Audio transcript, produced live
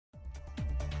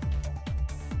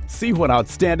See what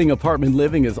outstanding apartment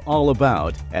living is all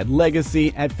about at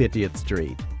Legacy at 50th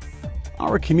Street.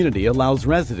 Our community allows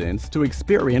residents to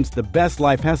experience the best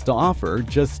life has to offer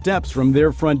just steps from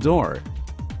their front door.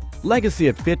 Legacy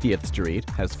at 50th Street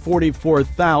has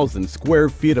 44,000 square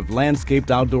feet of landscaped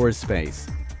outdoor space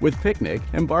with picnic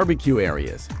and barbecue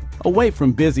areas, away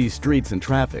from busy streets and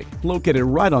traffic, located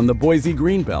right on the Boise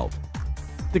Greenbelt.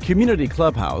 The community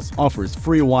clubhouse offers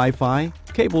free Wi-Fi,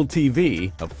 cable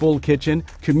TV, a full kitchen,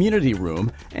 community room,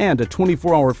 and a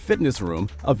 24-hour fitness room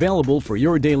available for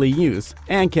your daily use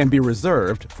and can be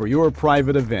reserved for your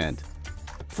private event.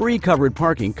 Free covered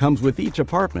parking comes with each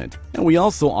apartment, and we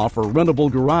also offer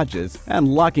rentable garages and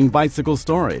locking bicycle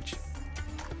storage.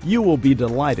 You will be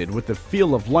delighted with the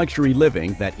feel of luxury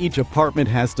living that each apartment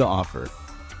has to offer.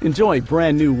 Enjoy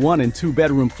brand new 1- and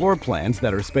 2-bedroom floor plans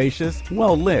that are spacious,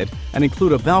 well lit, and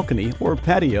include a balcony or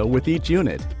patio with each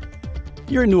unit.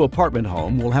 Your new apartment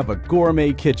home will have a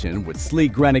gourmet kitchen with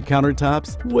sleek granite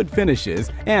countertops, wood finishes,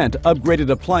 and upgraded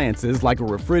appliances like a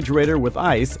refrigerator with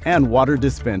ice and water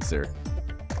dispenser.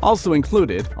 Also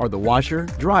included are the washer,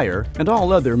 dryer, and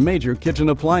all other major kitchen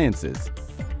appliances.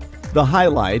 The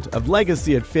highlight of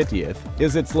Legacy at 50th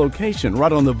is its location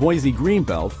right on the Boise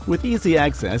Greenbelt with easy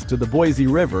access to the Boise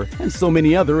River and so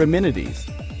many other amenities.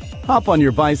 Hop on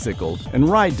your bicycle and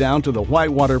ride down to the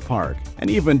Whitewater Park, and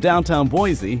even downtown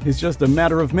Boise is just a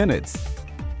matter of minutes.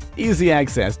 Easy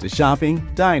access to shopping,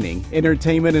 dining,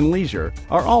 entertainment, and leisure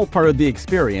are all part of the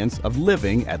experience of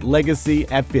living at Legacy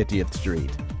at 50th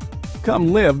Street.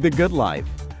 Come live the good life.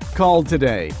 Call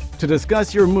today to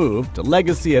discuss your move to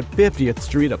Legacy at 50th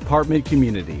Street apartment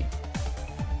community.